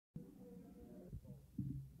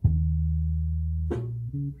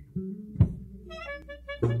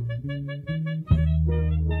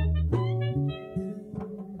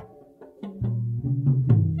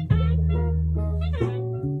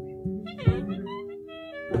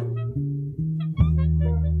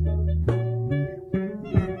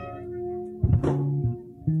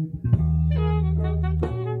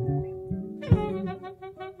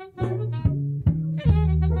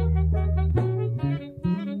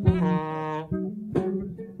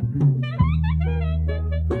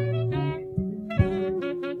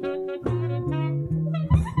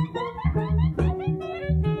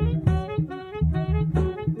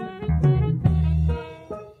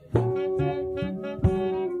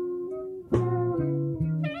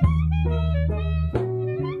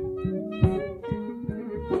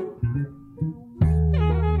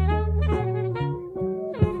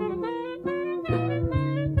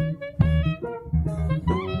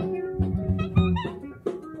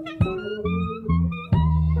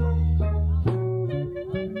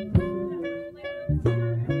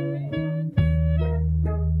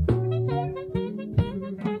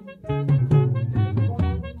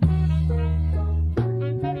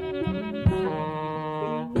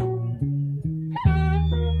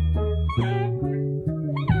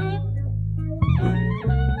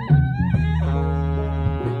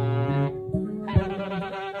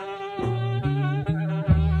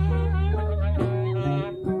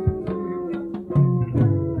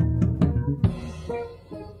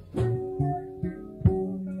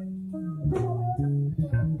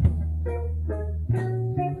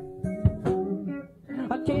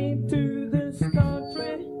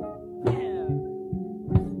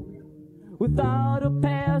without a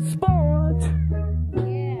passport.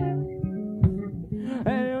 Yeah.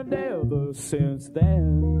 And ever since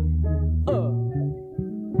then,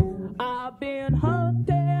 I've been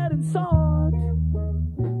hunted and sought.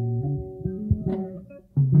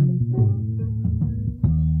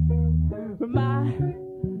 My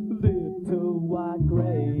little white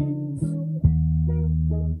grains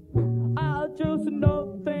are just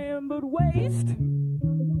nothing but waste.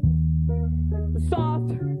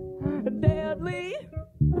 Soft and deadly.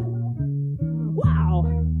 Wow,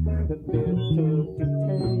 and bitter to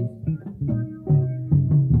taste.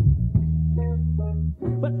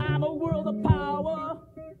 But I'm a world of power,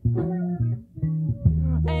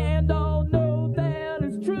 and I'll know that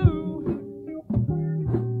it's true.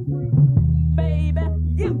 Baby,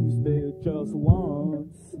 use me just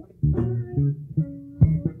once,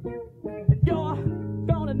 and you're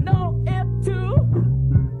gonna know it too.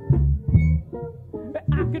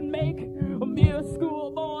 I can make a mere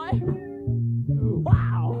schoolboy,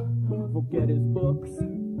 wow, forget his books,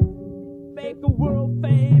 make a world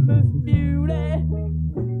famous beauty,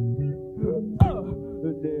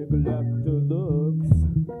 neglect the looks.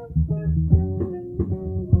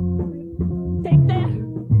 Take that,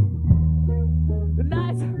 the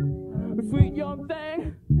nice, sweet young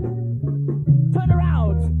thing, turn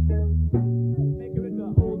around, make her into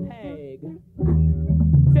an old hag,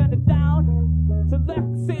 send it down to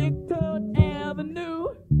Lexington Avenue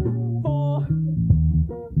for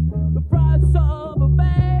the price of a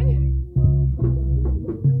bag.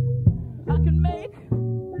 I can make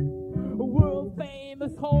a world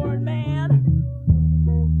famous horn man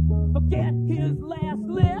forget his last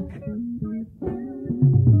lick,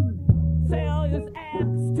 sell his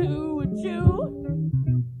axe to a Jew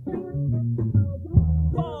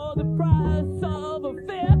for the price of a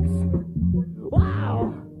fix.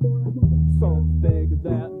 Wow! Some think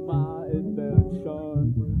that my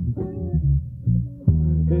invention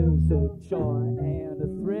is a joy and a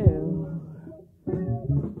thrill.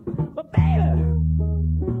 But baby,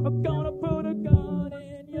 I'm gonna put a gun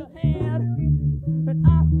in your hand, and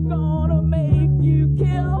I'm gonna make you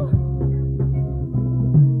kill.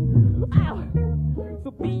 Ow!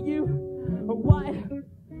 So be you a white,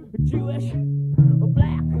 a Jewish, a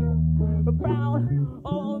black, a brown,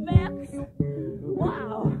 or a mix.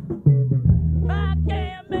 Wow! I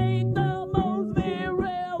can make the most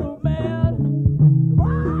virile man.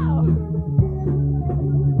 Wow!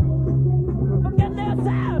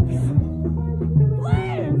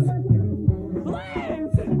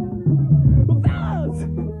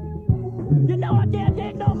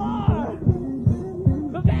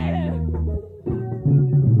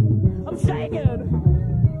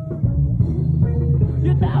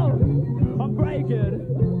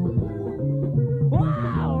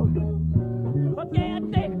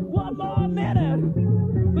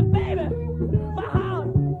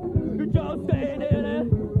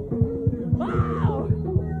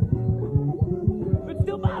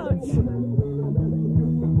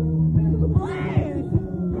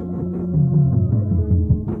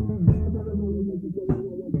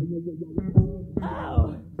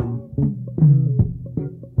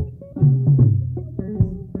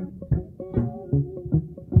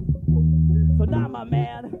 my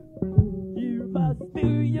man, you must do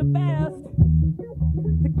your best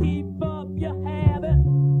to keep up your habit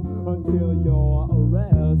until your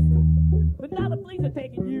arrest. But now the police are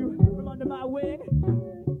taking you from under my wing.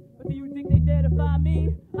 But do you think they dare defy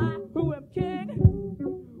me? I, who am king?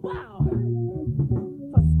 Wow,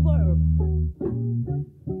 I squirm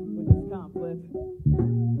with this conflict.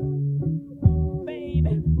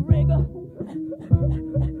 Baby, wriggle.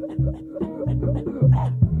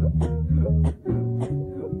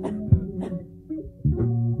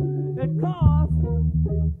 And cough.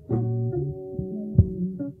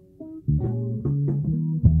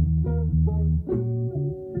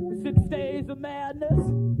 6 days of madness.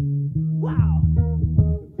 Wow,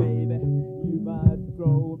 baby, you might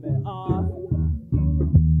throw me off.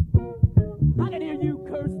 I can hear you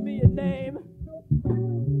curse me a name.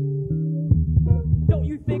 Don't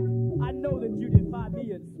you think I know that you defy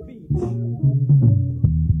me in speech?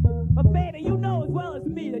 But baby, you know as well as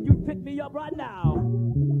me that you'd pick me up right now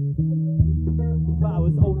if I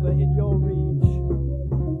was only in your reach.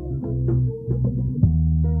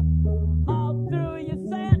 All through your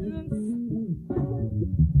sentence,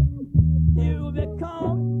 you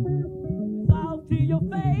become solved to your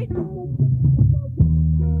fate.